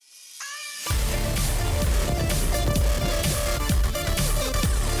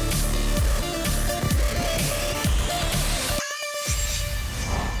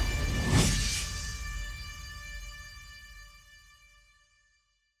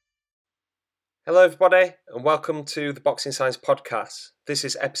Hello, everybody, and welcome to the Boxing Science Podcast. This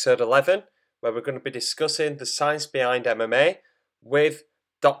is episode 11, where we're going to be discussing the science behind MMA with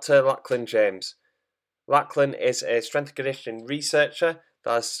Dr. Lachlan James. Lachlan is a strength and conditioning researcher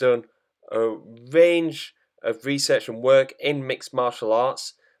that has done a range of research and work in mixed martial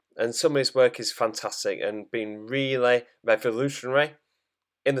arts, and some of his work is fantastic and been really revolutionary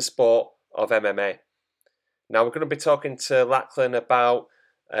in the sport of MMA. Now, we're going to be talking to Lachlan about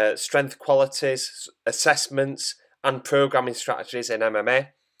strength qualities, assessments, and programming strategies in MMA.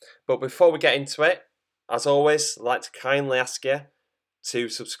 But before we get into it, as always, I'd like to kindly ask you to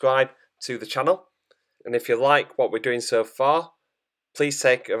subscribe to the channel. And if you like what we're doing so far, please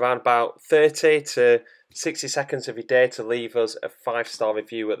take around about 30 to 60 seconds of your day to leave us a 5-star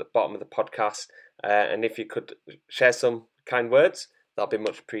review at the bottom of the podcast. And if you could share some kind words, that'll be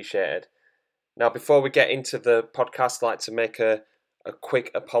much appreciated. Now, before we get into the podcast, I'd like to make a quick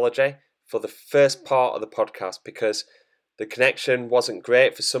apology for the first part of the podcast because the connection wasn't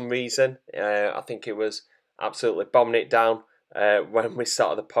great for some reason. I think it was absolutely bombing it down when we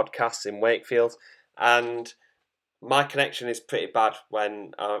started the podcast in Wakefield, and my connection is pretty bad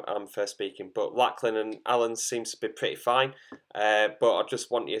when I'm first speaking, but Lachlan and Alan seems to be pretty fine. But I just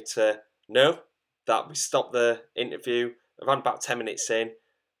want you to know that we stopped the interview around about 10 minutes in,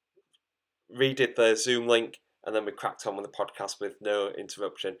 redid the Zoom link, and then we cracked on with the podcast with no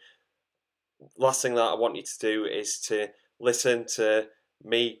interruption. Last thing that I want you to do is to listen to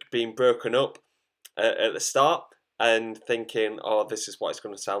me being broken up at the start and thinking, oh, this is what it's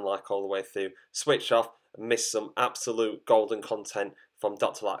going to sound like all the way through. Switch off and miss some absolute golden content from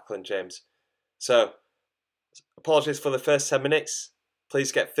Dr. Lachlan James. So, apologies for the first 10 minutes.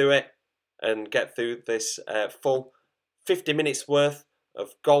 Please get through it and get through this full 50 minutes worth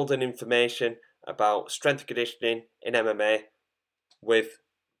of golden information about strength and conditioning in MMA with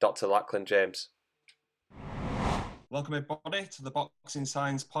Dr. Lachlan James. Welcome everybody to the Boxing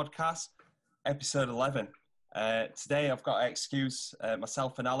Science Podcast, episode 11. Today I've got to excuse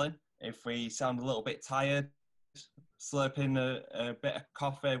myself and Alan if we sound a little bit tired, slurping a bit of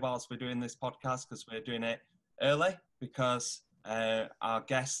coffee whilst we're doing this podcast because we're doing it early because our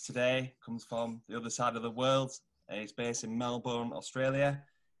guest today comes from the other side of the world. He's based in Melbourne, Australia.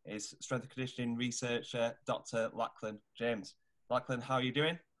 Is strength and conditioning researcher, Dr. Lachlan James. Lachlan, how are you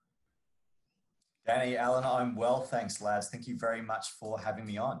doing? Danny, Alan, I'm well, thanks, lads. Thank you very much for having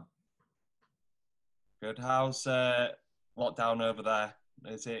me on. Good. How's lockdown over there?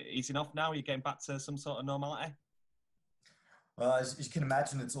 Is it easing off now? Are you getting back to some sort of normality? Well, as you can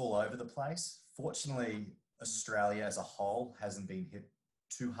imagine, it's all over the place. Fortunately, Australia as a whole hasn't been hit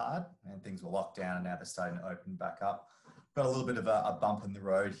too hard and things were locked down and now they're starting to open back up. Got a little bit of a bump in the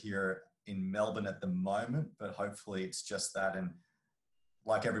road here in Melbourne at the moment, but hopefully it's just that. And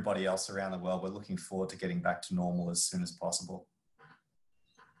like everybody else around the world, we're looking forward to getting back to normal as soon as possible.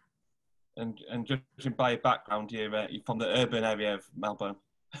 And judging by your background, you're from the urban area of Melbourne.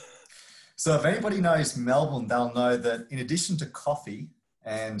 So if anybody knows Melbourne, they'll know that in addition to coffee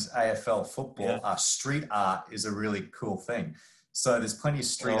and AFL football, street art is a really cool thing. So there's plenty of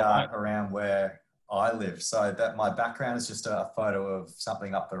street art around where I live. So that my background is just a photo of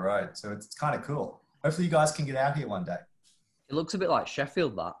something up the road. So it's kind of cool. Hopefully you guys can get out here one day. It looks a bit like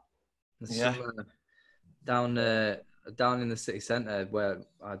Sheffield, that. Yeah. Down in the city centre where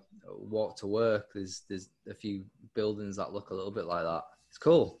I walk to work, there's a few buildings that look a little bit like that. It's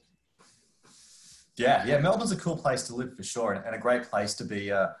cool. Yeah. Melbourne's a cool place to live for sure, and a great place to be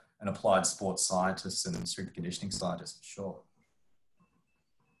an applied sports scientist and strength and conditioning scientist for sure.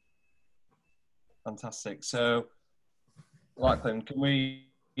 Fantastic. So, Lachlan, can we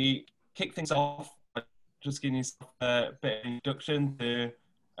kick things off by just giving you a bit of introduction to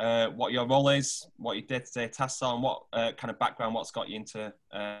what your role is, what your day-to-day tasks are, and what kind of background, what's got you into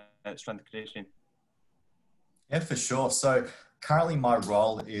strength and conditioning? Yeah, for sure. So currently my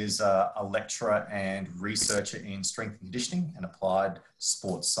role is a lecturer and researcher in strength and conditioning and applied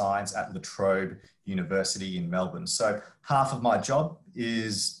sports science at La Trobe University in Melbourne. So half of my job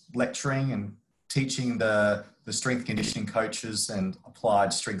is lecturing and teaching the strength and conditioning coaches and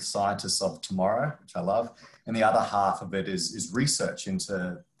applied strength scientists of tomorrow, which I love. And the other half of it is research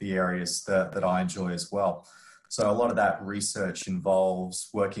into the areas that I enjoy as well. So a lot of that research involves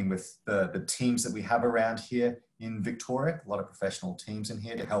working with the teams that we have around here in Victoria, a lot of professional teams in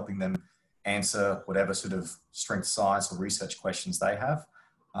here, to helping them answer whatever sort of strength science or research questions they have.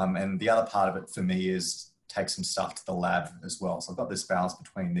 And the other part of it for me is take some stuff to the lab as well. So I've got this balance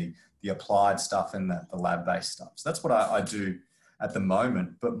between the applied stuff and the lab-based stuff. So that's what I do at the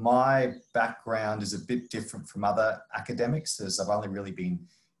moment. But my background is a bit different from other academics, as I've only really been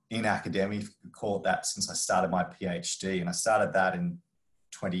in academia, if you could call it that, since I started my PhD. And I started that in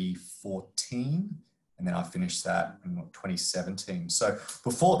 2014. And then I finished that in 2017. So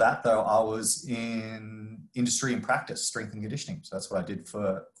before that, though, I was in industry and practice, strength and conditioning. So that's what I did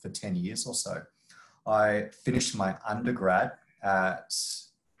for 10 years or so. I finished my undergrad at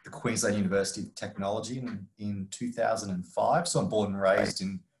the Queensland University of Technology in 2005. So I'm born and raised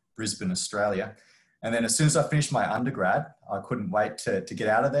in Brisbane, Australia. And then as soon as I finished my undergrad, I couldn't wait to get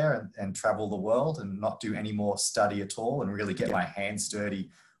out of there and travel the world and not do any more study at all and really get my hands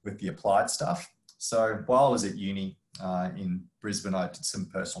dirty with the applied stuff. So while I was at uni in Brisbane, I did some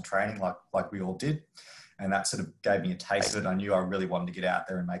personal training like we all did. And that sort of gave me a taste of it. I knew I really wanted to get out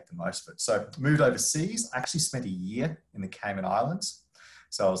there and make the most of it. So moved overseas. I actually spent a year in the Cayman Islands.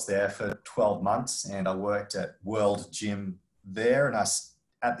 So I was there for 12 months and I worked at World Gym there.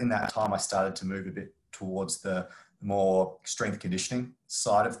 And in that time, I started to move a bit towards the more strength conditioning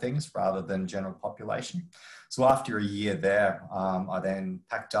side of things rather than general population. So after a year there, I then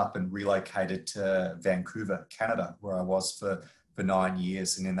packed up and relocated to Vancouver, Canada, where I was for 9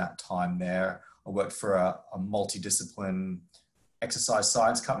 years. And in that time there, I worked for a multidiscipline exercise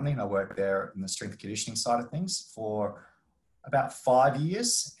science company. And I worked there in the strength conditioning side of things for about 5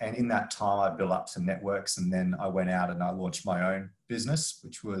 years. And in that time, I built up some networks. And then I went out and I launched my own business,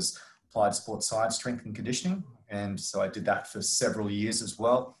 which was applied sports science, strength and conditioning. And so I did that for several years as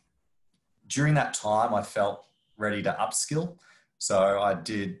well. During that time, I felt ready to upskill. So I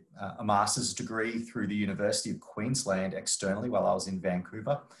did a master's degree through the University of Queensland externally while I was in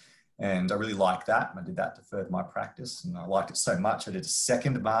Vancouver. And I really liked that. I did that to further my practice. And I liked it so much, I did a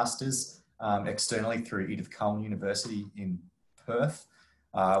second master's externally through Edith Cowan University in Perth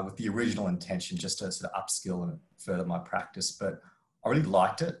with the original intention just to sort of upskill and further my practice. But I really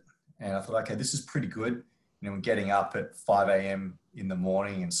liked it. And I thought, okay, this is pretty good. Getting up at 5 a.m. in the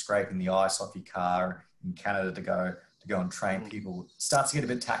morning and scraping the ice off your car in Canada to go and train people starts to get a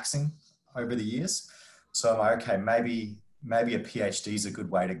bit taxing over the years. So I'm like, okay, maybe a PhD is a good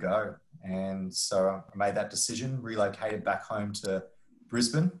way to go. And so I made that decision, relocated back home to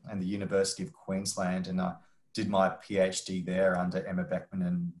Brisbane and the University of Queensland. And I did my PhD there under Emma Beckman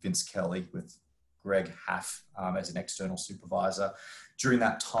and Vince Kelly with Greg Haff as an external supervisor. During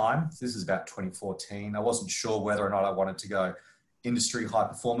that time, this is about 2014, I wasn't sure whether or not I wanted to go industry high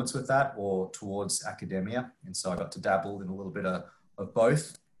performance with that or towards academia. And so I got to dabble in a little bit of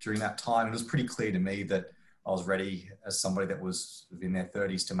both during that time. It was pretty clear to me that I was ready as somebody that was in their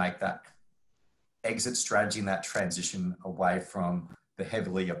 30s to make that exit strategy and that transition away from the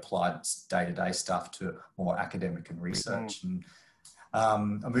heavily applied day-to-day stuff to more academic and research. And I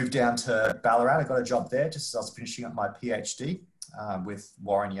moved down to Ballarat. I got a job there just as I was finishing up my PhD with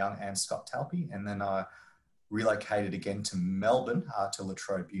Warren Young and Scott Talpy. And then I relocated again to Melbourne to La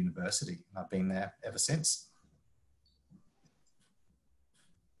Trobe University. And I've been there ever since.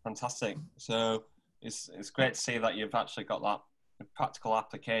 Fantastic. So it's great to see that you've actually got that practical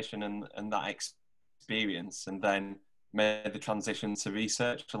application and that experience and then made the transition to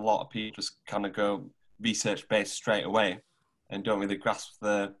research. A lot of people just kind of go research-based straight away and don't really grasp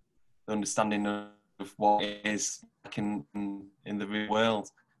the understanding of what it is like in the real world.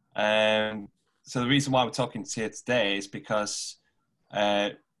 So the reason why we're talking to you today is because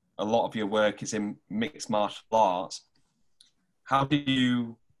a lot of your work is in mixed martial arts. How do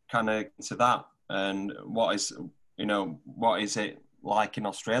you kind of get into that? And what is it like in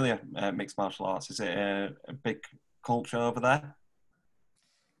Australia, mixed martial arts? Is it a big culture over there?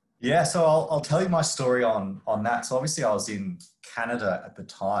 Yeah, so I'll tell you my story on that. So obviously I was in Canada at the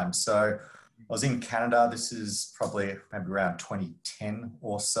time. So I was in Canada, this is probably maybe around 2010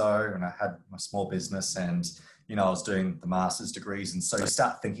 or so, and I had my small business and, I was doing the master's degrees. And so you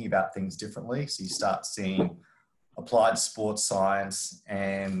start thinking about things differently. So you start seeing applied sports science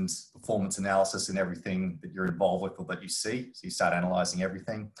and performance analysis in everything that you're involved with or that you see. So you start analyzing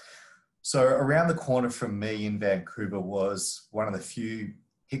everything. So around the corner from me in Vancouver was one of the few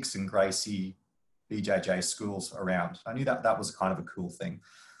Hickson Gracie BJJ schools around. I knew that was kind of a cool thing.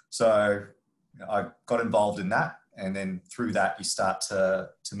 So I got involved in that. And then through that, you start to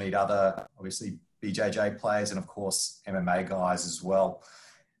meet other, obviously, BJJ players and, of course, MMA guys as well.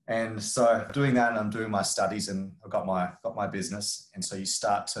 And so doing that, and I'm doing my studies and I've got my business. And so you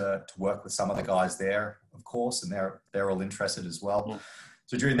start to work with some of the guys there, of course, and they're all interested as well. Yeah.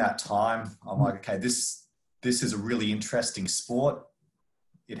 So during that time, I'm like, okay, this is a really interesting sport.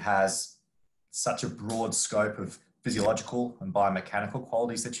 It has such a broad scope of physiological and biomechanical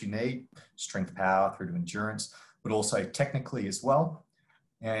qualities that you need, strength, power through to endurance, but also technically as well.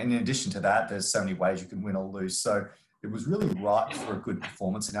 And in addition to that, there's so many ways you can win or lose. So it was really ripe for a good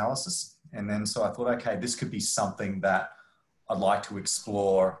performance analysis. And then so I thought, okay, this could be something that I'd like to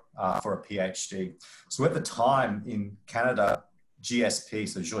explore for a PhD. So at the time in Canada, GSP,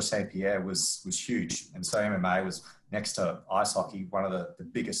 so Georges St-Pierre, was huge. And so MMA was next to ice hockey, one of the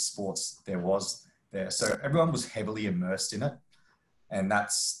biggest sports there was there. So everyone was heavily immersed in it. And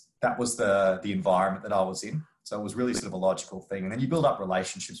that was the environment that I was in. So it was really sort of a logical thing. And then you build up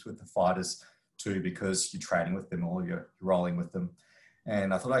relationships with the fighters too, because you're training with them or you're rolling with them.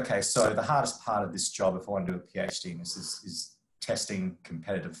 And I thought, okay, so the hardest part of this job, if I want to do a PhD in this, is testing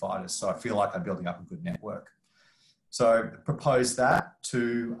competitive fighters. So I feel like I'm building up a good network. So I proposed that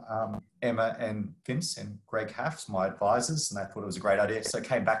to Emma and Vince and Greg Hafs, my advisors, and they thought it was a great idea. So I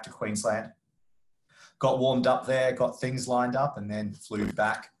came back to Queensland, got warmed up there, got things lined up, and then flew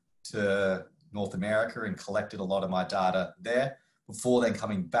back to North America and collected a lot of my data there before then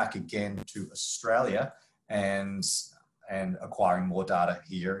coming back again to Australia and acquiring more data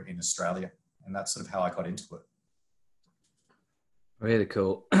here in Australia. And that's sort of how I got into it. Really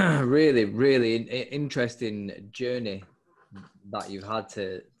cool. Really, really interesting journey that you've had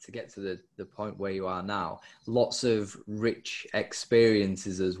to get to the point where you are now. Lots of rich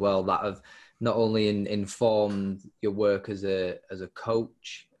experiences as well that have not only informed your work as a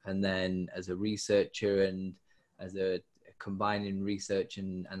coach and then as a researcher and as a combining research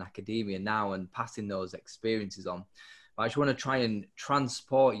and academia now and passing those experiences on. But I just want to try and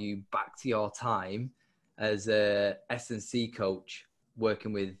transport you back to your time as a S&C coach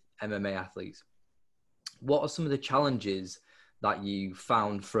working with MMA athletes. What are some of the challenges that you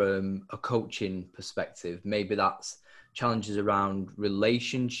found from a coaching perspective? Maybe that's challenges around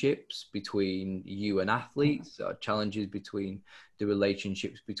relationships between you and athletes, or challenges between the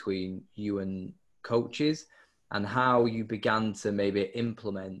relationships between you and coaches, and how you began to maybe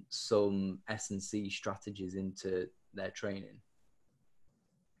implement some S&C strategies into their training.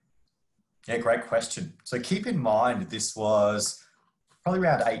 Yeah, great question. So keep in mind, this was probably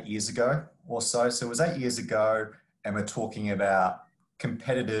around 8 years ago or so. So it was 8 years ago, and we're talking about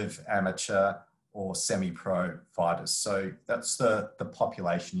competitive amateur or semi-pro fighters. So that's the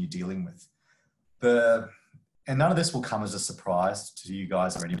population you're dealing with. And none of this will come as a surprise to you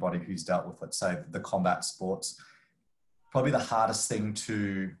guys or anybody who's dealt with, let's say, the combat sports. Probably the hardest thing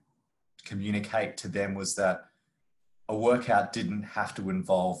to communicate to them was that a workout didn't have to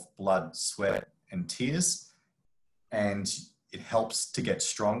involve blood, sweat, and tears. And it helps to get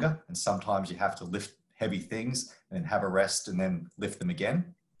stronger. And sometimes you have to lift heavy things and then have a rest and then lift them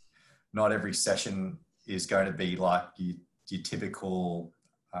again. Not every session is going to be like your typical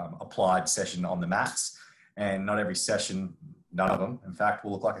applied session on the mats. And not every session, none of them, in fact,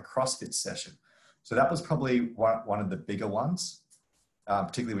 will look like a CrossFit session. So that was probably one of the bigger ones,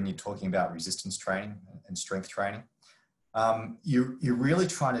 particularly when you're talking about resistance training and strength training. You're really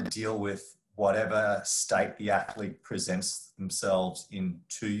trying to deal with whatever state the athlete presents themselves in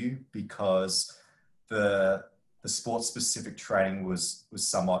to you, because the sport-specific training was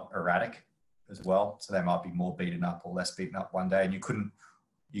somewhat erratic as well. So they might be more beaten up or less beaten up one day, and you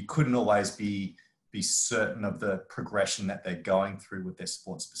couldn't always be certain of the progression that they're going through with their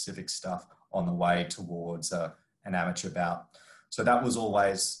sport-specific stuff on the way towards an amateur bout. So that was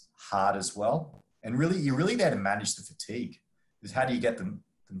always hard as well. And really, you're really there to manage the fatigue. Is how do you get them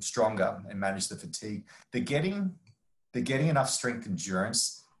stronger and manage the fatigue? They're getting enough strength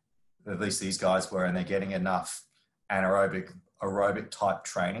endurance, at least these guys were, and they're getting enough aerobic type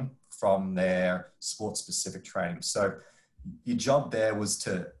training from their sport-specific training. So your job there was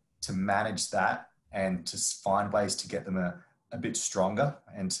to manage that and to find ways to get them a bit stronger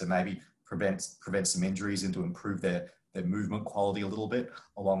and to maybe prevent some injuries and to improve their movement quality a little bit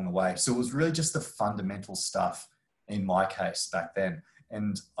along the way. So it was really just the fundamental stuff in my case back then.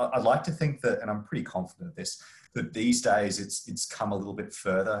 And I'd like to think that, and I'm pretty confident of this, that these days it's come a little bit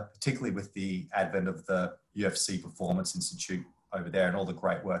further, particularly with the advent of the UFC Performance Institute over there and all the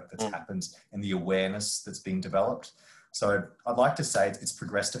great work that's happened and the awareness that's been developed. So I'd like to say it's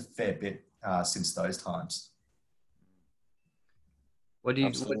progressed a fair bit since those times. What do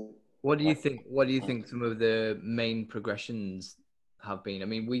you think some of the main progressions have been? I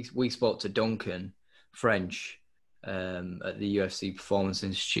mean, we spoke to Duncan French at the UFC Performance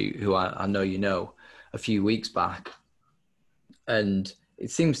Institute, who I know you know, a few weeks back. And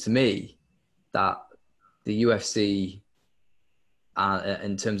it seems to me that the UFC,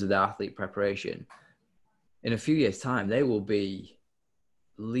 in terms of their athlete preparation, in a few years' time, they will be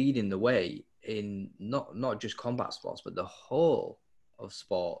leading the way in not just combat sports, but the whole of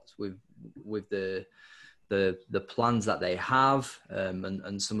sports with the the plans that they have,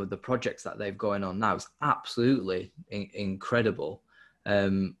 and some of the projects that they've going on now is absolutely incredible.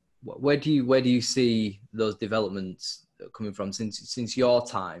 Where do you see those developments coming from since your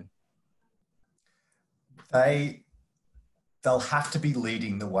time? They'll have to be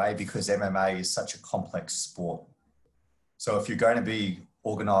leading the way because MMA is such a complex sport. So if you're going to be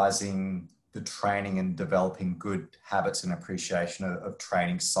organising the training and developing good habits and appreciation of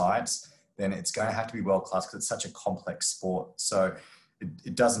training science, then it's going to have to be world-class because it's such a complex sport. So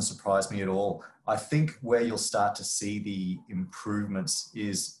it doesn't surprise me at all. I think where you'll start to see the improvements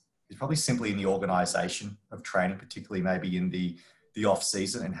is probably simply in the organisation of training, particularly maybe in the off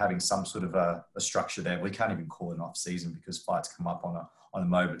season, and having some sort of a structure there. We can't even call it an off season because fights come up on a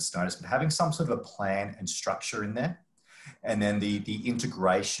moment's notice, but having some sort of a plan and structure in there. And then the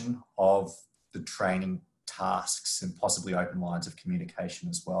integration of the training tasks and possibly open lines of communication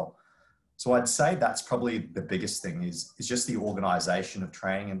as well. So I'd say that's probably the biggest thing is just the organization of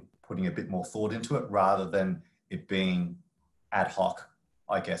training and putting a bit more thought into it rather than it being ad hoc,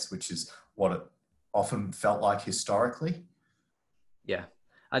 I guess, which is what it often felt like historically. Yeah,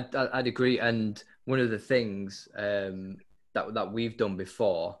 I'd agree. And one of the things that we've done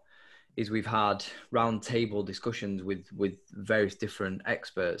before is we've had roundtable discussions with various different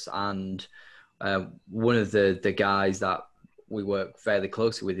experts. And one of the guys that we work fairly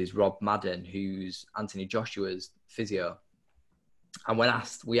closely with is Rob Madden, who's Anthony Joshua's physio. And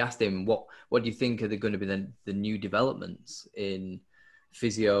we asked him, what do you think are going to be the new developments in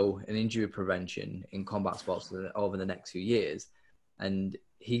physio and injury prevention in combat sports over the next few years? And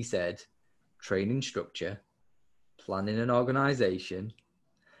he said, training structure, planning and organization,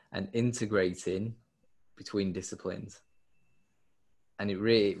 and integrating between disciplines. And it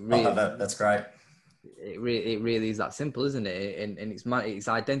really that's great. It really is that simple, isn't it? And it's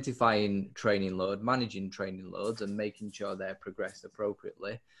identifying training load, managing training loads, and making sure they're progressed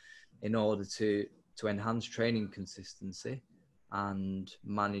appropriately in order to enhance training consistency and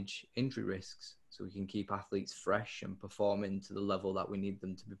manage injury risks, so we can keep athletes fresh and performing to the level that we need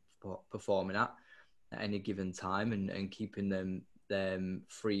them to be performing at any given time, and keeping them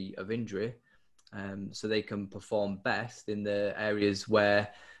free of injury, so they can perform best in the areas where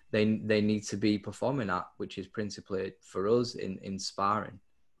they need to be performing at, which is principally for us in sparring.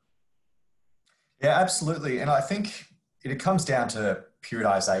 Yeah, absolutely. And I think it comes down to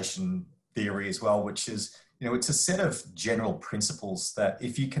periodization theory as well, which is, it's a set of general principles that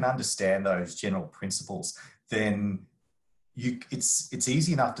if you can understand those general principles, then it's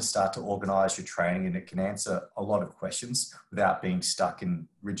easy enough to start to organize your training, and it can answer a lot of questions without being stuck in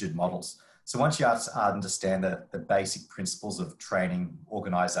rigid models. So once you understand the basic principles of training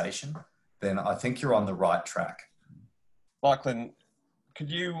organization, then I think you're on the right track. Lachlan, could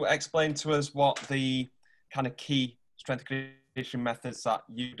you explain to us what the kind of key strength conditioning methods that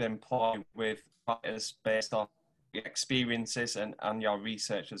you'd employ with fighters based on your experiences and your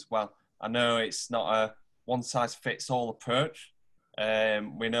research as well? I know it's not a one-size-fits-all approach.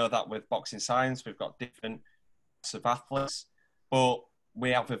 We know that with Boxing Science, we've got different types of athletes, but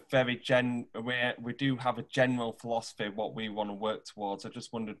we have we do have a general philosophy of what we want to work towards. I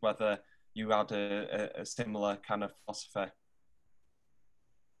just wondered whether you had a similar kind of philosophy.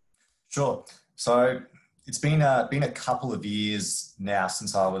 Sure. So it's been a couple of years now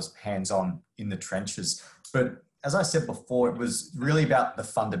since I was hands-on in the trenches, but as I said before, it was really about the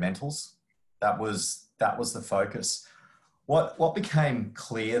fundamentals. That was the focus. What became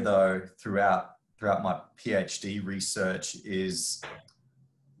clear though throughout my PhD research is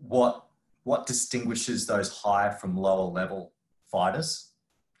what distinguishes those higher from lower level fighters.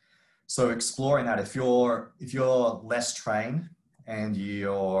 So exploring that, if you're less trained and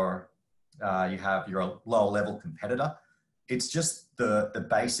you're a lower level competitor, it's just the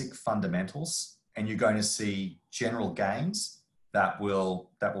basic fundamentals, and you're going to see general gains that will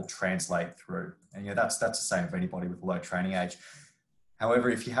translate through. And that's the same for anybody with a low training age.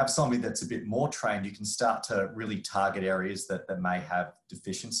 However, if you have somebody that's a bit more trained, you can start to really target areas that may have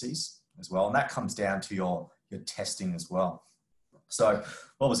deficiencies as well. And that comes down to your testing as well. So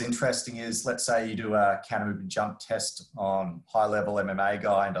what was interesting is, let's say you do a counter movement jump test on high level MMA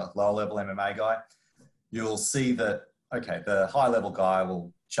guy and a low level MMA guy. You'll see that, okay, the high level guy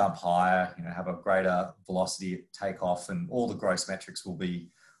will jump higher, have a greater velocity takeoff, and all the gross metrics will be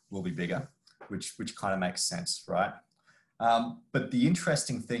bigger, which kind of makes sense, right? But the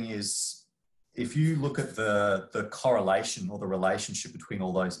interesting thing is, if you look at the correlation or the relationship between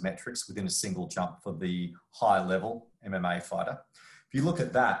all those metrics within a single jump for the high level MMA fighter, if you look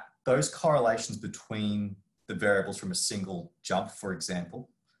at that, those correlations between the variables from a single jump, for example,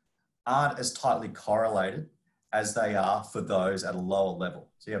 aren't as tightly correlated as they are for those at a lower level.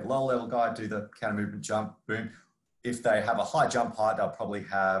 So you have a lower level guy do the counter movement jump, boom. If they have a high jump height, they'll probably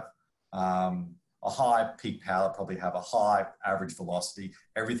have a high peak power, they'll probably have a high average velocity.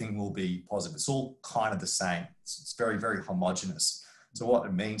 Everything will be positive. It's all kind of the same. It's very, very homogeneous. So what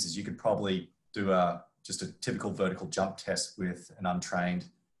it means is you could probably do just a typical vertical jump test with an untrained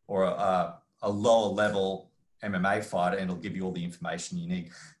or a lower level MMA fighter, and it'll give you all the information you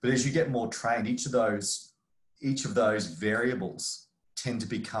need. But as you get more trained, each of those variables tend to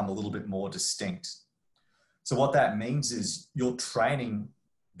become a little bit more distinct. So what that means is your training,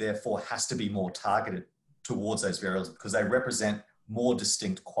 therefore, has to be more targeted towards those variables because they represent more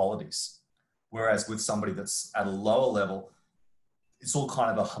distinct qualities. Whereas with somebody that's at a lower level, it's all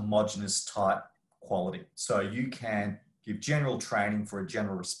kind of a homogenous type quality. So you can give general training for a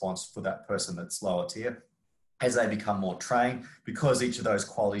general response for that person that's lower tier. As they become more trained, because each of those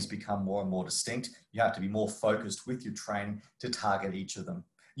qualities become more and more distinct, you have to be more focused with your training to target each of them.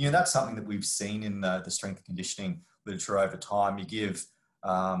 You know, that's something that we've seen in the strength and conditioning literature over time. You give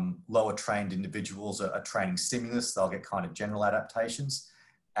lower trained individuals a training stimulus, they'll get kind of general adaptations.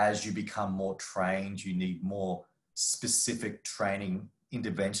 As you become more trained, you need more specific training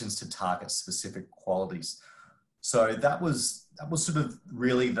interventions to target specific qualities. So that was sort of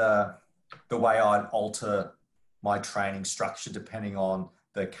really the way I'd alter my training structure depending on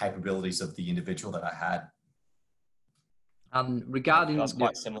the capabilities of the individual that I had. And regarding that's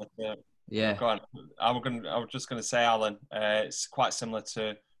quite similar to Go on. I was just going to say, Alan, it's quite similar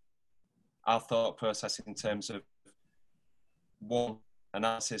to our thought process in terms of one,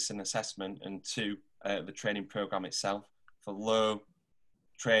 analysis and assessment, and two, the training program itself for low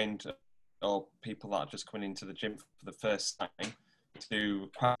trained or people that are just coming into the gym for the first time to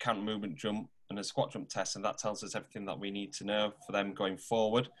counter movement jump and a squat jump test, and that tells us everything that we need to know for them going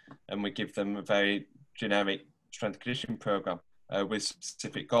forward. And we give them a very generic strength and conditioning program with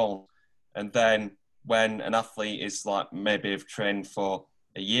specific goals. And then when an athlete is like maybe have trained for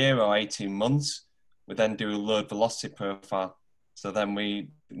a year or 18 months, we then do a load velocity profile. So then we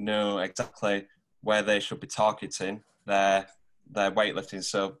know exactly where they should be targeting their weightlifting.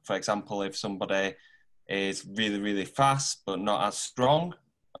 So for example, if somebody is really, really fast but not as strong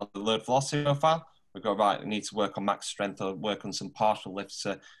on the load velocity profile, we go, right, we need to work on max strength or work on some partial lifts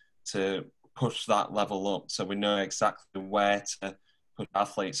to push that level up. So we know exactly where to push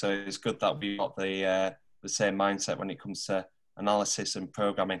athletes. So it's good that we've got the same mindset when it comes to analysis and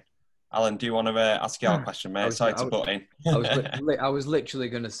programming. Alan, do you want to ask your question, mate? Sorry to butt in. I was literally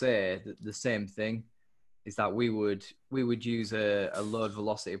going to say the same thing, is that we would use a load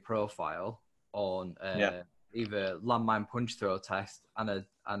velocity profile on either landmine punch throw test and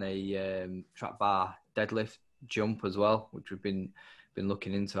a trap bar deadlift jump as well, which we've been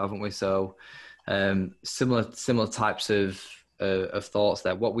looking into, haven't we? So similar types of thoughts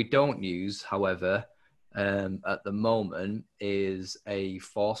there. What we don't use, however, at the moment is a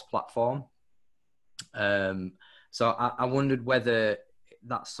force platform. So I wondered whether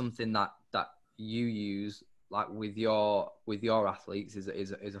that's something that you use, like with your athletes,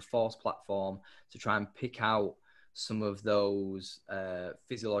 is a force platform to try and pick out some of those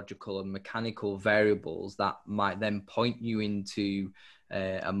physiological and mechanical variables that might then point you into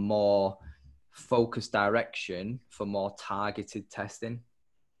a more focused direction for more targeted testing.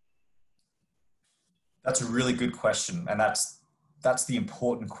 That's a really good question, and that's the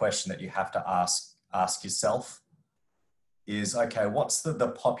important question that you have to ask yourself. Is, okay, what's the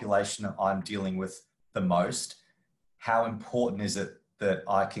population that I'm dealing with the most? How important is it that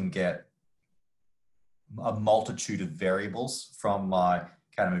I can get a multitude of variables from my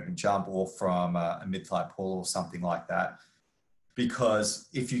counter movement jump or from a mid-thigh pull or something like that? Because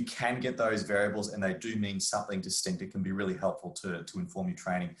if you can get those variables and they do mean something distinct, it can be really helpful to inform your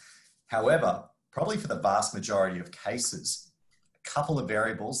training. However, probably for the vast majority of cases, a couple of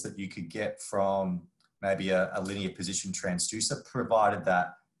variables that you could get from maybe a linear position transducer, provided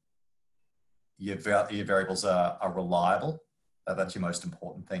that your variables are reliable, that's your most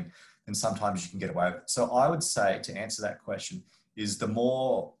important thing, and sometimes you can get away with it. So I would say, to answer that question, is the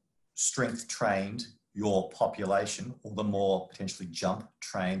more strength trained your population, or the more potentially jump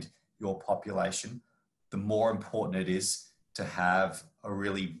trained your population, the more important it is to have a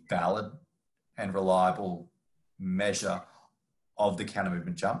really valid and reliable measure of the counter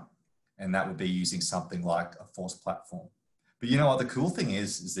movement jump. And that would be using something like a force platform. But you know what the cool thing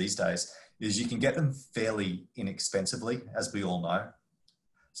is these days is you can get them fairly inexpensively, as we all know.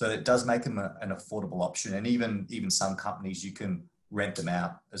 So it does make them an affordable option. And even some companies, you can rent them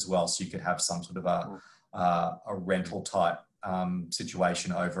out as well. So you could have some sort of a rental type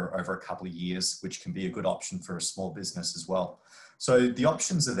situation over a couple of years, which can be a good option for a small business as well. So the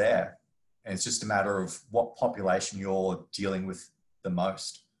options are there, and it's just a matter of what population you're dealing with the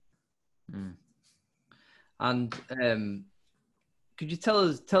most. Mm. And could you tell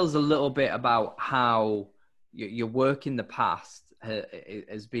us a little bit about how your work in the past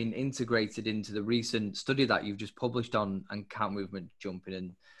has been integrated into the recent study that you've just published on counter movement jumping,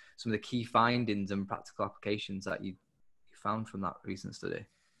 and some of the key findings and practical applications that you found from that recent study?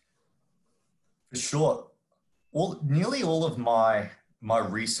 For sure. Nearly all of my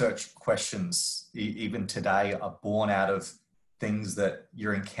research questions, even today, are born out of things that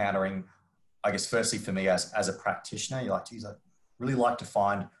you're encountering. I guess, firstly, for me as a practitioner, you're like, geez, I really like to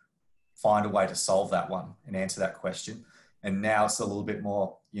find a way to solve that one and answer that question. And now it's a little bit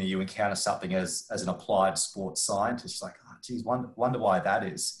more, you encounter something as an applied sports scientist, like, oh, geez, wonder why that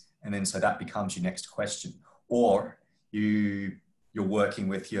is. And then so that becomes your next question. Or you're working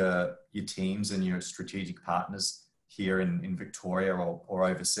with your teams and your strategic partners here in Victoria or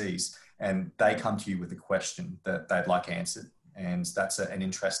overseas, and they come to you with a question that they'd like answered. And that's an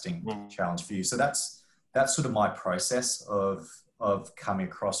interesting challenge for you. So that's sort of my process of coming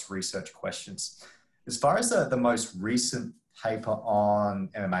across research questions. As far as the most recent paper on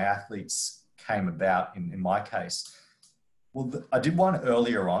MMA athletes came about in my case, well, I did one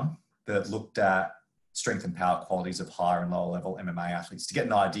earlier on that looked at strength and power qualities of higher and lower level MMA athletes to get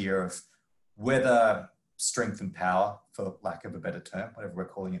an idea of whether strength and power, for lack of a better term, whatever we're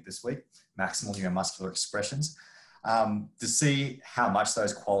calling it this week, maximal neuromuscular expressions, to see how much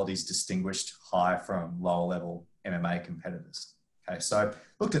those qualities distinguished high from lower level MMA competitors. Okay, so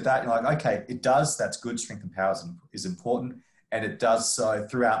looked at that, and you're like, okay, it does, that's good, strength and power is important, and it does so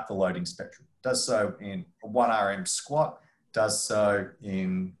throughout the loading spectrum. It does so in a 1RM squat, does so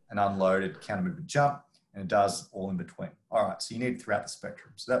in an unloaded counter movement jump, and it does all in between. All right, so you need it throughout the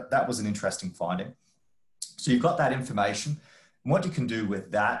spectrum. So that was an interesting finding. So you've got that information, and what you can do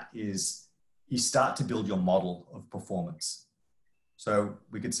with that is you start to build your model of performance. So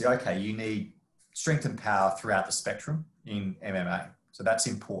we could say, okay, you need strength and power throughout the spectrum in MMA. So that's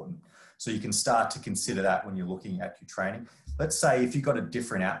important. So you can start to consider that when you're looking at your training. Let's say if you got a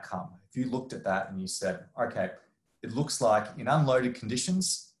different outcome, if you looked at that and you said, okay, it looks like in unloaded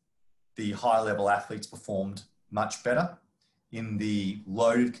conditions, the high level athletes performed much better. In the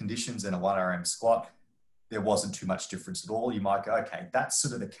loaded conditions in a 1RM squat, there wasn't too much difference at all. You might go, okay, that's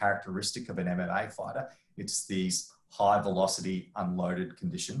sort of the characteristic of an MMA fighter. It's these high velocity unloaded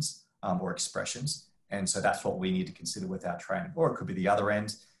conditions or expressions. And so that's what we need to consider with our training. Or it could be the other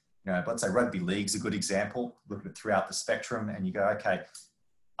end. Let's say rugby league's a good example. Look at it throughout the spectrum and you go, okay,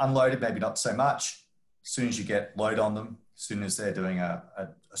 unloaded, maybe not so much. As soon as you get load on them, as soon as they're doing a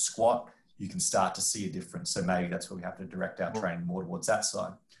squat, you can start to see a difference. So maybe that's where we have to direct our training more towards that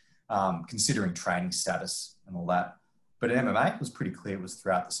side, considering training status and all that. But in MMA, it was pretty clear it was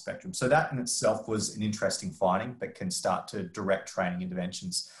throughout the spectrum. So that in itself was an interesting finding that can start to direct training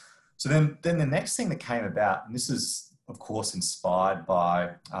interventions. So then the next thing that came about, and this is, of course, inspired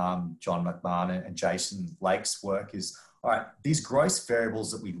by John McMahon and Jason Lake's work, is, all right, these gross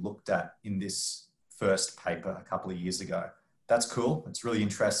variables that we looked at in this first paper a couple of years ago, that's cool. It's really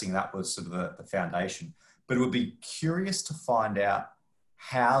interesting. That was sort of the foundation. But it would be curious to find out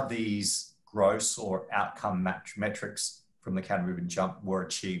how these gross or outcome metrics from the counter movement jump were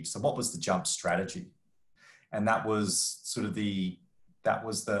achieved. So what was the jump strategy? And that was sort of the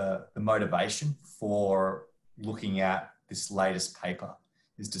motivation for looking at this latest paper,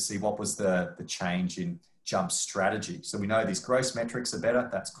 is to see what was the change in jump strategy. So we know these gross metrics are better.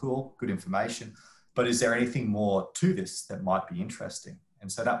 That's cool, good information. But is there anything more to this that might be interesting?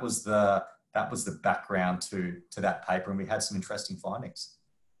 And so that was the background to that paper, and we had some interesting findings.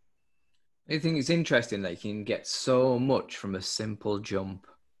 I think it's interesting that you can get so much from a simple jump.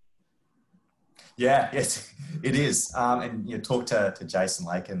 Yeah, yes, it is. And you talk to Jason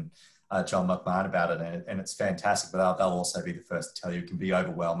Lake and John McMahon about it, and it's fantastic, but they'll also be the first to tell you it can be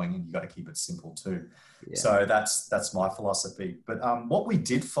overwhelming and you've got to keep it simple too. Yeah. So that's my philosophy. But what we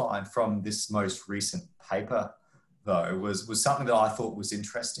did find from this most recent paper, though, was something that I thought was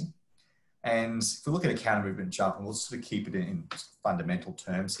interesting. And if we look at a counter movement jump, and we'll sort of keep it in fundamental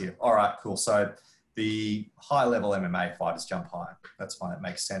terms here. All right, cool. So the high level MMA fighters jump high. That's fine. It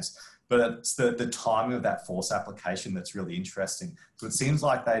makes sense. But it's the timing of that force application that's really interesting. So it seems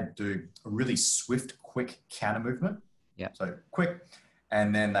like they do a really swift, quick counter movement. Yeah. So quick.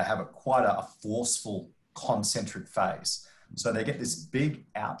 And then they have quite a forceful concentric phase. So they get this big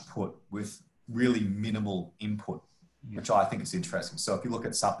output with really minimal input, which I think is interesting. So if you look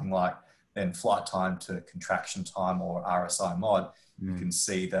at something like then flight time to contraction time, or RSI mod, you can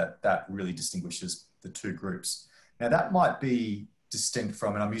see that that really distinguishes the two groups. Now that might be distinct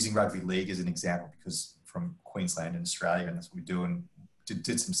from, and I'm using rugby league as an example because from Queensland and Australia, and that's what we do, and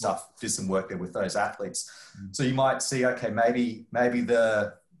did some stuff, did some work there with those athletes. So you might see, okay, maybe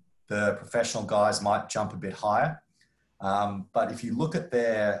the professional guys might jump a bit higher. But if you look at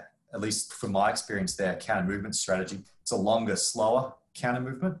their, at least from my experience, their counter movement strategy, it's a longer, slower counter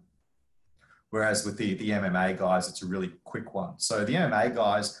movement. Whereas with the MMA guys, it's a really quick one. So the MMA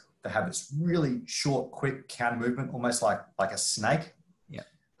guys, they have this really short, quick counter movement, almost like a snake,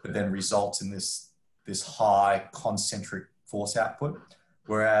 that then results in this high concentric force output.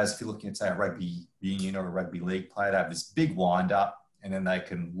 Whereas if you're looking at, say, a rugby union or a rugby league player, they have this big wind up and then they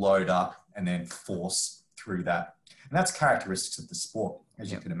can load up and then force through that. And that's characteristics of the sport,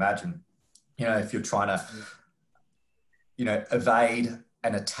 as you can imagine. You know, if you're trying to, you know, evade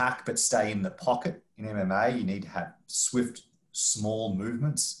an attack but stay in the pocket in MMA, you need to have swift, small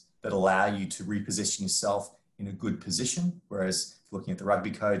movements that allow you to reposition yourself in a good position. Whereas if you're looking at the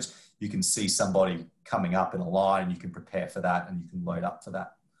rugby coach, you can see somebody coming up in a line and you can prepare for that and you can load up for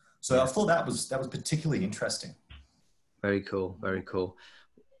that. So I thought that was particularly interesting. Very cool. Very cool.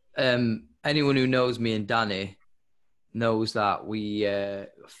 Anyone who knows me and Danny knows that we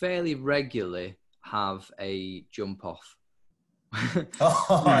fairly regularly have a jump off.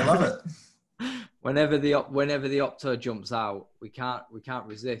 Oh, I love it. Whenever the Opto jumps out, we can't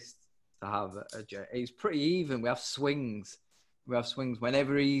resist to have a jump. It's pretty even. We have swings.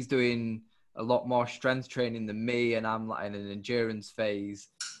 Whenever he's doing a lot more strength training than me, and I'm like in an endurance phase,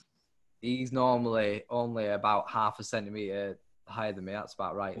 he's normally only about half a centimeter higher than me. That's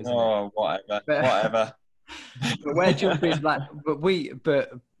about right, isn't it? Oh, whatever. But we're jumping like,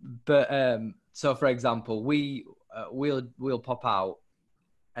 so for example, we'll pop out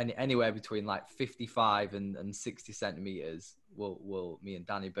anywhere between like 55 and 60 centimeters. Will me and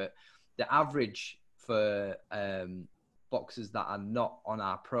Danny, but the average for boxers that are not on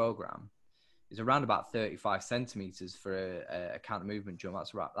our program is around about 35 centimeters for a counter movement jump.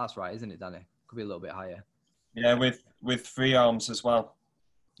 That's right, isn't it, Danny? Could be a little bit higher. Yeah, with free arms as well.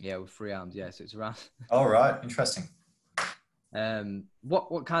 Yeah, with free arms. Yeah, so it's around. All right, interesting.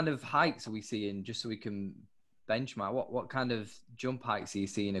 What kind of heights are we seeing? Just so we can benchmark. What kind of jump heights are you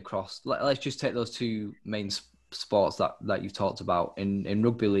seeing across? Let's just take those two main sports that you've talked about in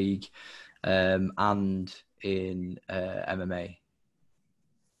rugby league, and in MMA.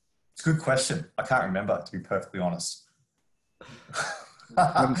 It's a good question. I can't remember, to be perfectly honest.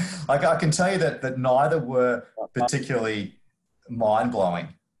 I can tell you that neither were particularly mind-blowing.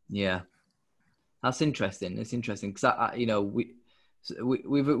 Yeah, that's interesting. It's interesting because you know we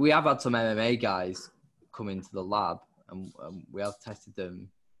have had some MMA guys come into the lab and we have tested them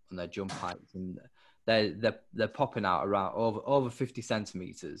on their jump heights, and they're popping out around over 50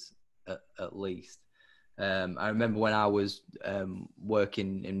 centimeters at least. I remember when I was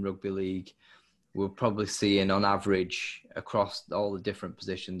working in rugby league, we were probably seeing on average across all the different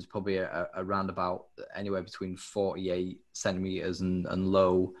positions, probably around about anywhere between 48 centimeters and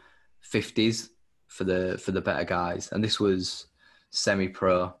low 50s for the better guys. And this was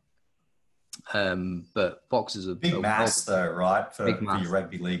semi-pro. But boxers are big mass though, right? For your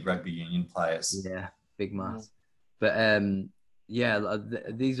rugby league, rugby union players. Yeah, big mass. But yeah,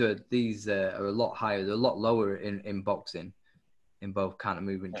 these are a lot higher. They're a lot lower in boxing, in both counter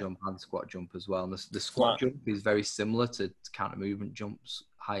movement jump and squat jump as well. And the squat jump is very similar to counter movement jumps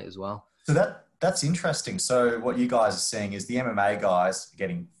height as well. So that's interesting. So what you guys are seeing is the MMA guys are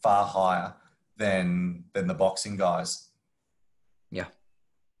getting far higher than the boxing guys. Yeah.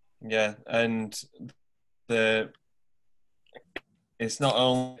 Yeah, and it's not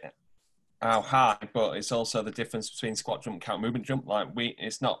only how high, but it's also the difference between squat jump and counter movement jump. Like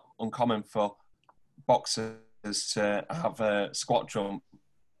it's not uncommon for boxers to have a squat jump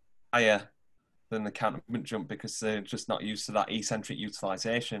higher than the counter movement jump because they're just not used to that eccentric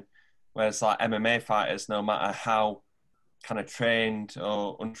utilization. Whereas like MMA fighters, no matter how kind of trained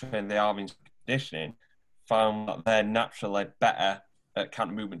or untrained they are in conditioning, found that they're naturally better at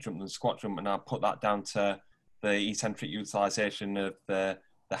counter movement jump than squat jump, and I put that down to the eccentric utilization of the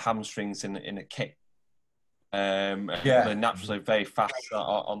hamstrings in a kick. They're naturally very fast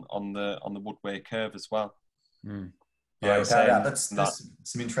on the Woodway curve as well. Mm. Yeah, without doubt, that's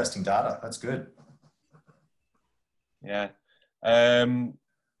some interesting data. That's good. Yeah.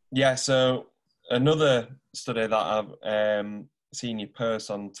 Yeah, so another study that I've seen you post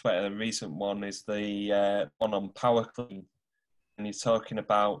on Twitter, the recent one, is the one on power clean. And he's talking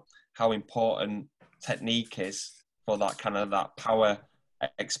about how important technique is for that kind of that power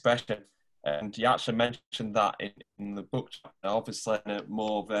expression. And you actually mentioned that in the book chapter. Obviously,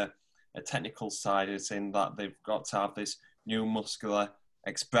 more of a technical side is in that they've got to have this neuromuscular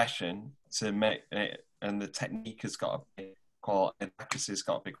expression to make it, and the technique has got to be quality, and accuracy has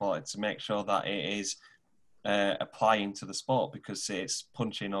got to be quality to make sure that it is applying to the sport, because it's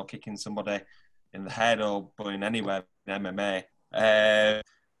punching or kicking somebody in the head or going anywhere in MMA.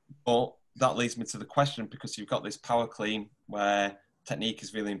 But that leads me to the question, because you've got this power clean where technique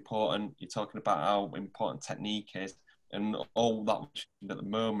is really important. You're talking about how important technique is, and all that at the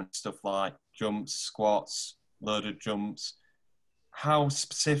moment, stuff like jumps, squats, loaded jumps. How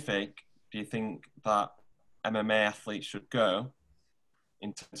specific do you think that MMA athletes should go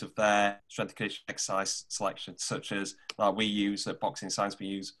in terms of their strength and conditioning exercise selection, such as like we use at Boxing Science, we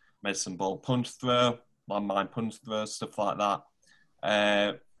use medicine ball punch throw, landmine punch throw, stuff like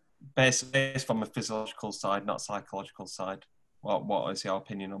that. Based from a physiological side, not psychological side. What is your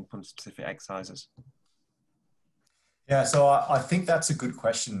opinion on punch-specific exercises? Yeah, so I think that's a good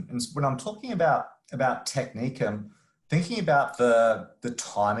question. And when I'm talking about technique, I'm thinking about the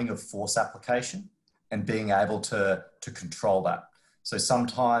timing of force application and being able to control that. So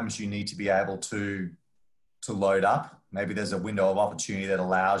sometimes you need to be able to load up. Maybe there's a window of opportunity that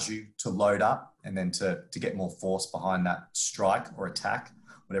allows you to load up and then to get more force behind that strike or attack,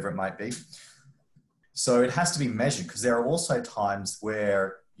 whatever it might be. So it has to be measured, because there are also times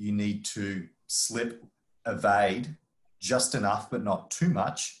where you need to slip, evade just enough, but not too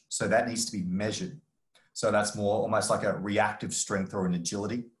much. So that needs to be measured. So that's more almost like a reactive strength or an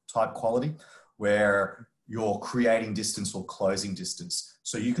agility type quality, where you're creating distance or closing distance.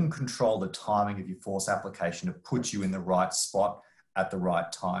 So you can control the timing of your force application to put you in the right spot at the right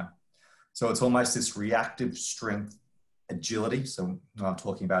time. So it's almost this reactive strength agility. So when I'm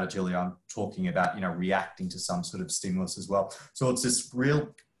talking about agility, I'm talking about, reacting to some sort of stimulus as well. So it's this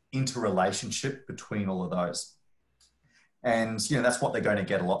real interrelationship between all of those. And, that's what they're going to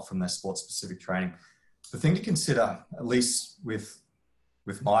get a lot from their sports-specific training. The thing to consider, at least with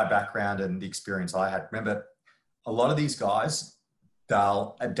my background and the experience I had, remember, a lot of these guys,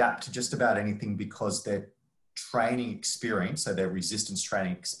 they'll adapt to just about anything because their training experience, so their resistance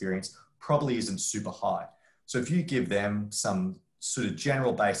training experience, probably isn't super high. So if you give them some sort of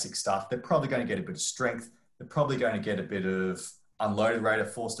general basic stuff, they're probably going to get a bit of strength. They're probably going to get a bit of unloaded rate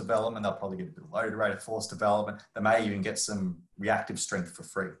of force development. They'll probably get a bit of loaded rate of force development. They may even get some reactive strength for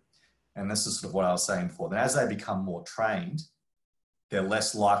free. And this is sort of what I was saying before. Then as they become more trained, they're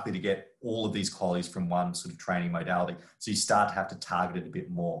less likely to get all of these qualities from one sort of training modality. So you start to have to target it a bit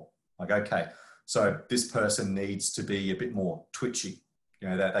more. Like, okay, so this person needs to be a bit more twitchy.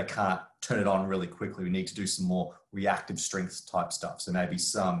 That they can't turn it on really quickly. We need to do some more reactive strength type stuff. So maybe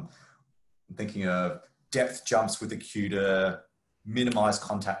I'm thinking of depth jumps with a cue to minimize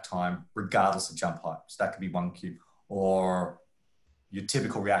contact time regardless of jump height. So that could be one cue. Or your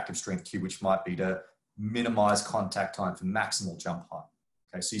typical reactive strength cue, which might be to minimize contact time for maximal jump height.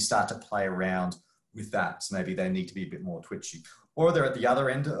 Okay, so you start to play around with that. So maybe they need to be a bit more twitchy. Or they're at the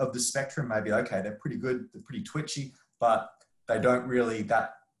other end of the spectrum. Maybe, okay, they're pretty good, they're pretty twitchy, but they don't really,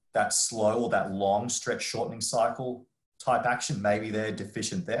 that slow or that long stretch shortening cycle type action, maybe they're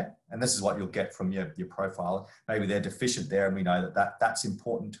deficient there. And this is what you'll get from your profile. Maybe they're deficient there, and we know that's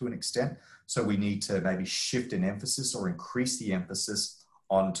important to an extent. So we need to maybe shift an emphasis or increase the emphasis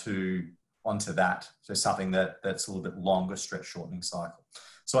onto that. So something that's a little bit longer stretch shortening cycle.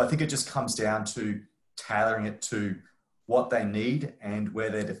 So I think it just comes down to tailoring it to what they need and where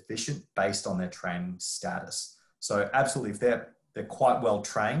they're deficient based on their training status. So absolutely, if they're quite well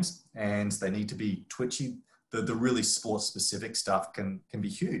trained and they need to be twitchy, the really sports specific stuff can be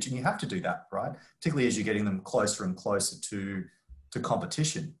huge, and you have to do that, right? Particularly as you're getting them closer and closer to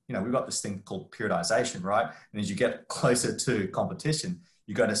competition. We've got this thing called periodization, right? And as you get closer to competition,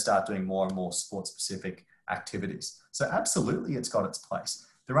 you're going to start doing more and more sports specific activities. So absolutely, it's got its place.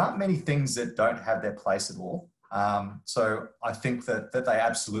 There aren't many things that don't have their place at all. So I think that they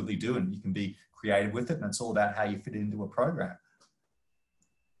absolutely do, and you can be creative with it, and it's all about how you fit it into a program.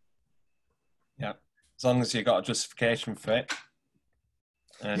 Yeah, as long as you've got a justification for it.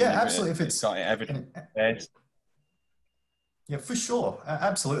 Yeah, absolutely. If it's got evidence based. Yeah, for sure.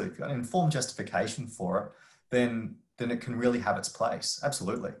 Absolutely. If you've got an informed justification for it, then it can really have its place.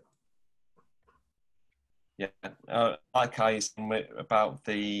 Absolutely. Yeah, like I said about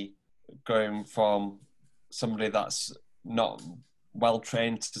the going from somebody that's not well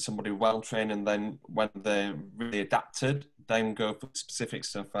trained to somebody well trained, and then when they're really adapted, then go for specific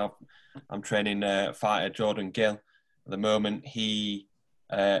stuff. I'm training fighter Jordan Gill at the moment. He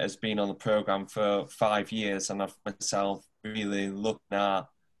has been on the program for 5 years, and I've myself really looking at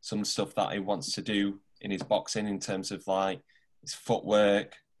some stuff that he wants to do in his boxing in terms of like his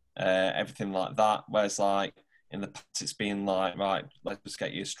footwork, everything like that. Whereas like in the past, it's been like, right, let's just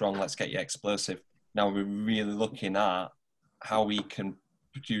get you strong, let's get you explosive. Now we're really looking at how we can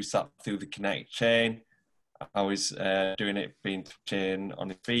produce that through the kinetic chain, how he's doing it, being touching on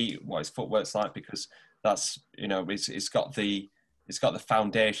his feet, what his footwork's like, because that's, you know, it's got the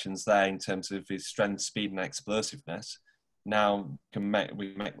foundations there in terms of his strength, speed, and explosiveness. Now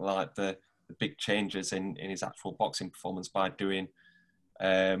we make like the big changes in his actual boxing performance by doing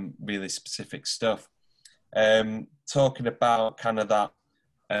really specific stuff. Talking about kind of that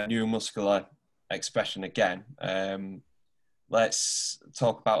neuromuscular expression again, let's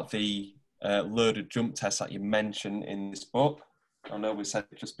talk about the loaded jump test that you mentioned in this book. I know we said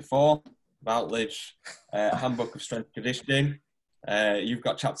it just before, Routledge Handbook of Strength Conditioning. You've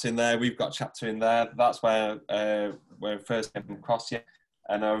got a chapter in there, we've got a chapter in there. That's where we first came across you.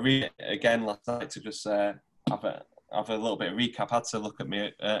 And I read it again last night to just have a little bit of recap. I had to look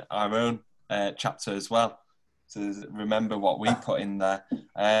at our own chapter as well to remember what we put in there.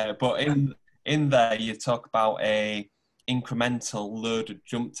 But in there, you talk about a incremental loaded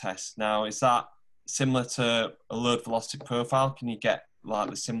jump test. Now, is that similar to a load velocity profile? Can you get like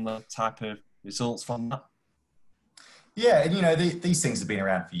the similar type of results from that? Yeah, and you know, these things have been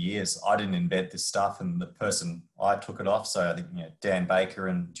around for years. I didn't invent this stuff, and the person I took it off. So I think, you know, Dan Baker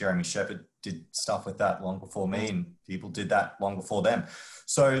and Jeremy Shepherd did stuff with that long before me, and people did that long before them.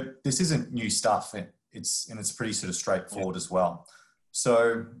 So this isn't new stuff. It's pretty sort of straightforward as well.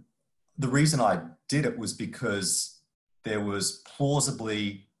 So the reason I did it was because there was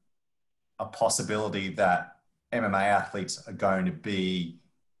plausibly a possibility that MMA athletes are going to be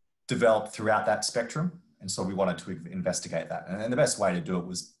developed throughout that spectrum. And so we wanted to investigate that. And the best way to do it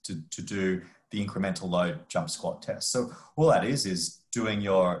was to do the incremental load jump squat test. So all that is doing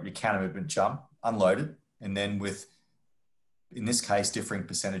your counter movement jump unloaded, and then with, in this case, differing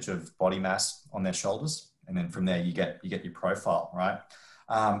percentage of body mass on their shoulders. And then from there, you get your profile, right?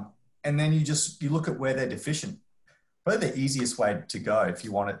 And then you look at where they're deficient. Probably the easiest way to go if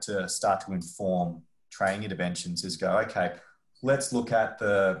you want it to start to inform training interventions is go, okay, let's look at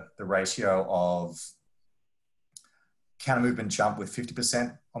the ratio of counter movement jump with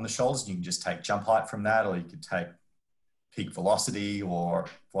 50% on the shoulders. You can just take jump height from that, or you could take peak velocity or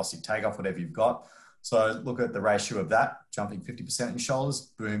velocity takeoff, whatever you've got. So look at the ratio of that, jumping 50% in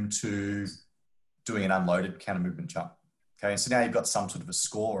shoulders, boom, to doing an unloaded counter movement jump. Okay, so now you've got some sort of a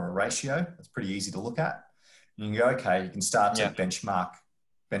score or a ratio. That's pretty easy to look at. You can go, okay, you can start to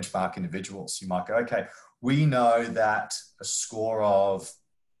benchmark individuals. You might go, okay, we know that a score of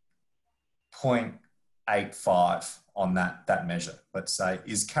 0.85 on that measure, let's say,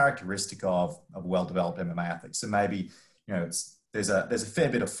 is characteristic of well-developed MMA athletes. So maybe, you know, there's a fair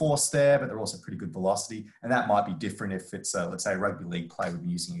bit of force there, but they're also pretty good velocity. And that might be different if it's let's say rugby league play, we've been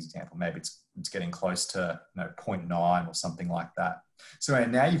using an example. Maybe it's getting close to 0.9 or something like that. So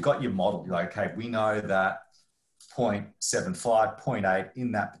now you've got your model. You're like, okay, we know that 0.75, 0.8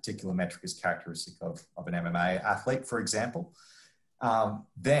 in that particular metric is characteristic of an MMA athlete, for example.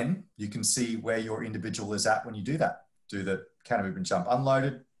 Then you can see where your individual is at when you do that. Do the counter movement jump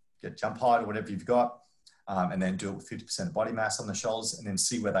unloaded, get jump height or whatever you've got, and then do it with 50% body mass on the shoulders, and then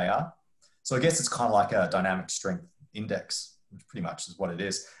see where they are. So I guess it's kind of like a dynamic strength index, which pretty much is what it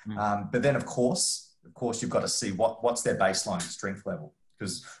is. But then of course, you've got to see what's their baseline strength level,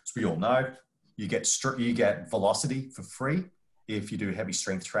 because as we all know, you get velocity for free if you do heavy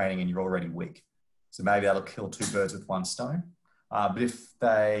strength training and you're already weak. So maybe that'll kill two birds with one stone. But if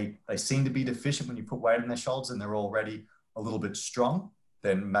they seem to be deficient when you put weight on their shoulders and they're already a little bit strong,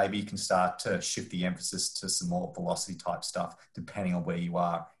 then maybe you can start to shift the emphasis to some more velocity type stuff, depending on where you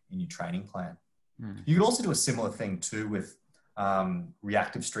are in your training plan. You could also do a similar thing too with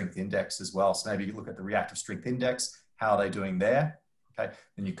reactive strength index as well. So maybe you look at the reactive strength index, how are they doing there? Okay,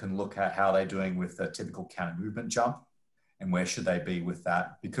 then you can look at how they're doing with the typical counter movement jump and where should they be with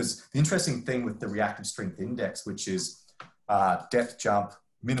that. Because the interesting thing with the reactive strength index, which is depth jump,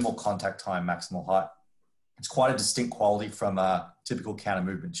 minimal contact time, maximal height, it's quite a distinct quality from a typical counter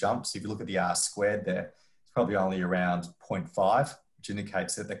movement jump. So if you look at the R squared there, it's probably only around 0.5, which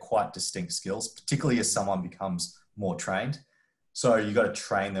indicates that they're quite distinct skills, particularly as someone becomes more trained. So you've got to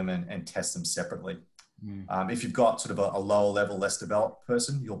train them and test them separately. If you've got sort of a lower level, less developed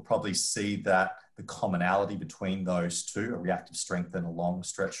person, you'll probably see that the commonality between those two, a reactive strength and a long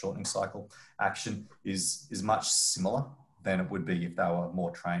stretch shortening cycle action, is much similar than it would be if they were more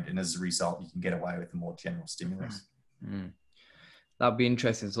trained. And as a result, you can get away with a more general stimulus. That'd be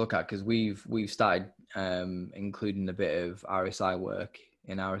interesting to look at, because we've started including a bit of RSI work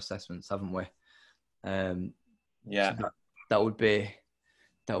in our assessments, haven't we? Yeah, so that would be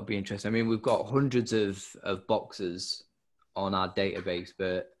interesting. I mean, we've got hundreds of boxers on our database,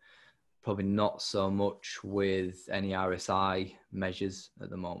 but probably not so much with any RSI measures at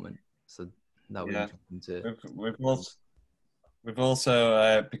the moment. So that would be interesting to. We've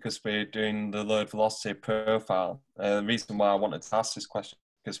also because we're doing the load velocity profile. The reason why I wanted to ask this question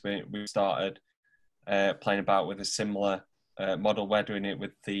is because we started playing about with a similar model. We're doing it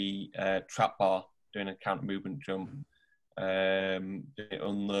with the trap bar, doing a counter movement jump,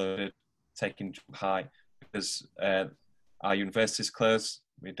 unloaded, taking jump height, because our university is closed.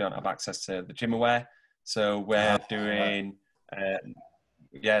 We don't have access to the GymAware, so we're doing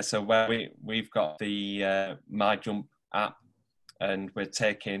so where we've got the My Jump app, and we're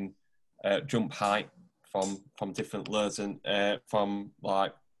taking jump height from different loads, and from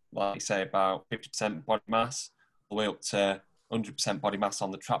like you say, about 50% body mass all the way up to 100% body mass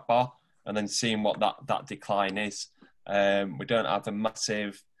on the trap bar, and then seeing what that decline is. We don't have a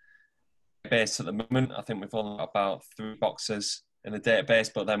massive base at the moment. I think we've only got about 3 boxers in the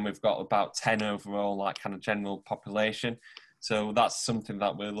database, but then we've got about 10 overall, like kind of general population. So that's something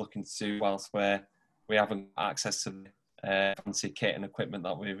that we're looking to do whilst we haven't got access to the fancy kit and equipment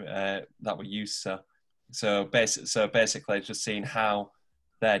that we use. So basically, just seeing how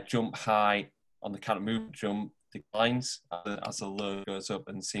their jump height on the counter movement jump declines as the load goes up,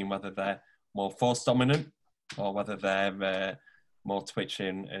 and seeing whether they're more force dominant or whether they're more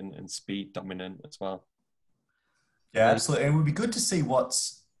twitching and speed dominant as well. Yeah, absolutely. And it would be good to see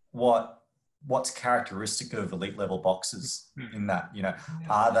what's characteristic of elite level boxers in that,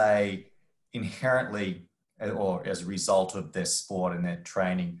 are they inherently, or as a result of their sport and their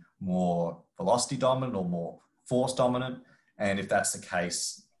training, more velocity dominant or more force dominant? And if that's the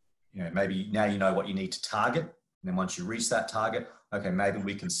case, maybe now you know what you need to target. And then once you reach that target, okay, maybe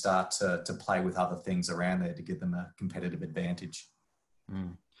we can start to play with other things around there to give them a competitive advantage.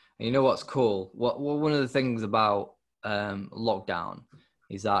 And you know what's cool? One of the things about lockdown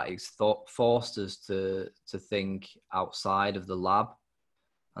is that it's forced us to think outside of the lab.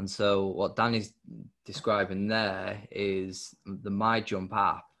 And so what Danny's describing there is the My Jump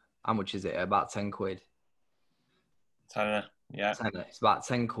app. How much is it? About 10 quid. Tenner, yeah. It's about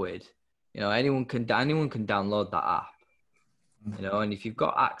 10 quid. Anyone can download that app. And if you've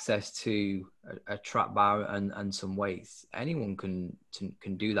got access to a trap bar and some weights, anyone can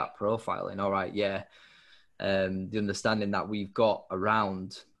do that profiling. All right, yeah. The understanding that we've got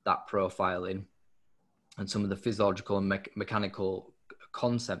around that profiling and some of the physiological and mechanical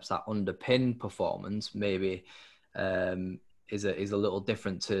concepts that underpin performance maybe is a little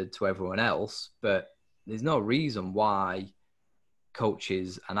different to everyone else, but there's no reason why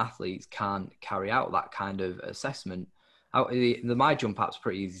coaches and athletes can't carry out that kind of assessment. The My Jump app's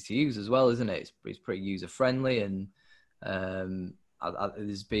pretty easy to use as well, isn't it? It's pretty user friendly, and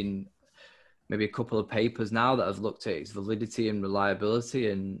there's been maybe a couple of papers now that have looked at its validity and reliability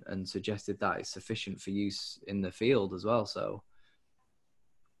and suggested that it's sufficient for use in the field as well. So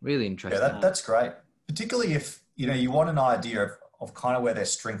really interesting. Yeah, that's great. Particularly if, you want an idea of kind of where their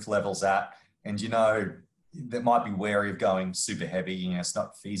strength level's at, and, that might be wary of going super heavy. It's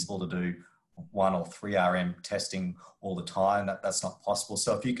not feasible to do 1 or 3 RM testing all the time. That's not possible.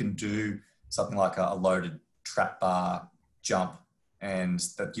 So if you can do something like a loaded trap bar jump, and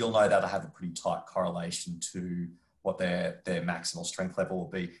that you'll know that'll have a pretty tight correlation to what their maximal strength level will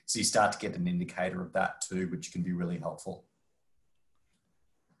be. So you start to get an indicator of that too, which can be really helpful.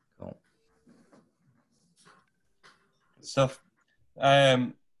 Cool. Stuff.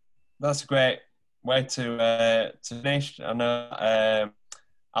 That's a great way to finish. I know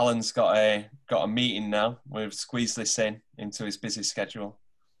Alan's got a meeting now. We've squeezed this into his busy schedule.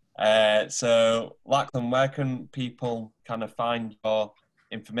 So, Lachlan, where can people kind of find your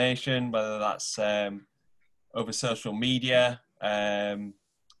information, whether that's over social media or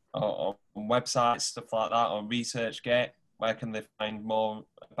on websites, stuff like that, or ResearchGate? Where can they find more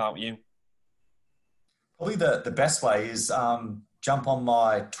about you? Probably the best way is jump on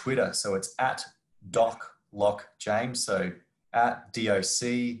my Twitter. So it's at DocLockJames. So at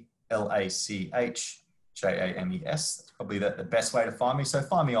DocLachJames. That's probably the best way to find me. So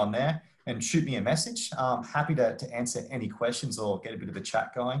find me on there and shoot me a message. I'm happy to answer any questions or get a bit of a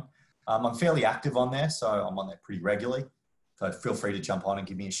chat going. I'm fairly active on there, so I'm on there pretty regularly. So feel free to jump on and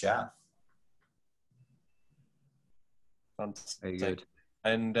give me a shout. Fantastic. Very good.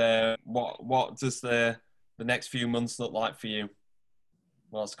 And what does the next few months look like for you?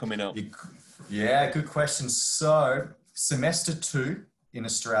 What's coming up? Yeah, good question. So semester 2 in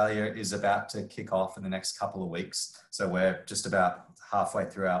Australia is about to kick off in the next couple of weeks. So we're just about halfway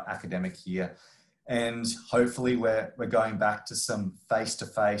through our academic year. And hopefully we're going back to some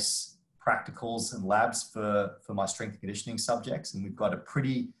face-to-face practicals and labs for my strength and conditioning subjects. And we've got a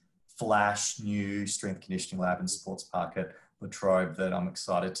pretty flash new strength and conditioning lab in Sports Park at La Trobe that I'm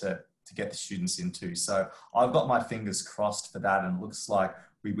excited to get the students into. So I've got my fingers crossed for that, and it looks like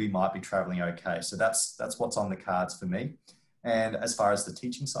we might be traveling okay. So that's what's on the cards for me. And as far as the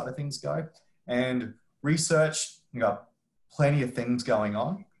teaching side of things go, and research, plenty of things going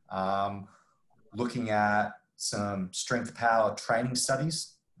on. Looking at some strength power training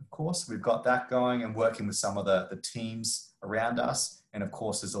studies, of course, we've got that going, and working with some of the teams around us. And of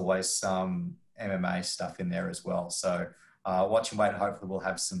course, there's always some MMA stuff in there as well. So watch and wait, and hopefully we'll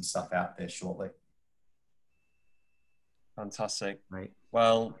have some stuff out there shortly. Fantastic. Right.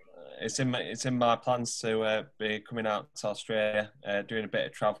 Well, it's in my plans to be coming out to Australia, doing a bit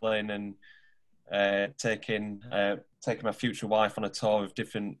of travelling, and taking my future wife on a tour of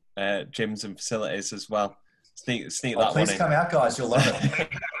different gyms and facilities as well. Sneak that one in. Please come out, guys. You'll love it.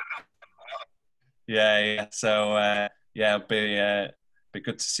 Yeah. So it'll be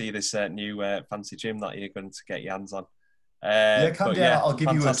good to see this new fancy gym that you're going to get your hands on. Come down. Yeah, I'll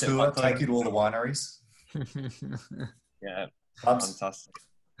give you a tour. Take you to all the wineries. Yeah, Pubs. Fantastic.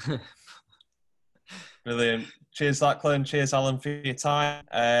 Brilliant. Cheers, Lachlan. Cheers, Alan, for your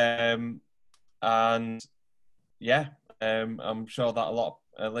time. And yeah, I'm sure that a lot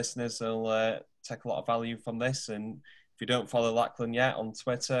of listeners will take a lot of value from this. And if you don't follow Lachlan yet on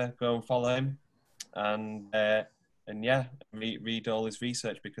Twitter, go and follow him. And yeah, read all his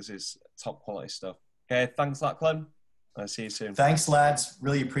research because it's top quality stuff. Okay, thanks, Lachlan. I'll see you soon. Thanks, lads.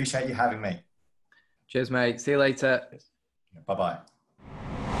 Really appreciate you having me. Cheers, mate. See you later. Bye-bye.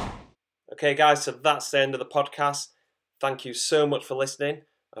 Okay, guys, so that's the end of the podcast. Thank you so much for listening.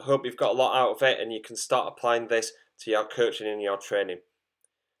 I hope you've got a lot out of it and you can start applying this to your coaching and your training.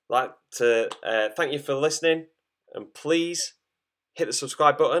 I'd like to thank you for listening, and please hit the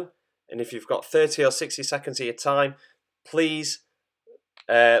subscribe button. And if you've got 30 or 60 seconds of your time, please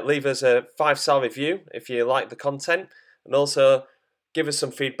leave us a 5-star review if you like the content, and also give us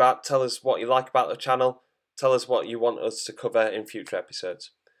some feedback. Tell us what you like about the channel. Tell us what you want us to cover in future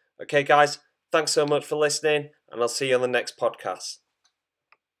episodes. Okay, guys, thanks so much for listening, and I'll see you on the next podcast.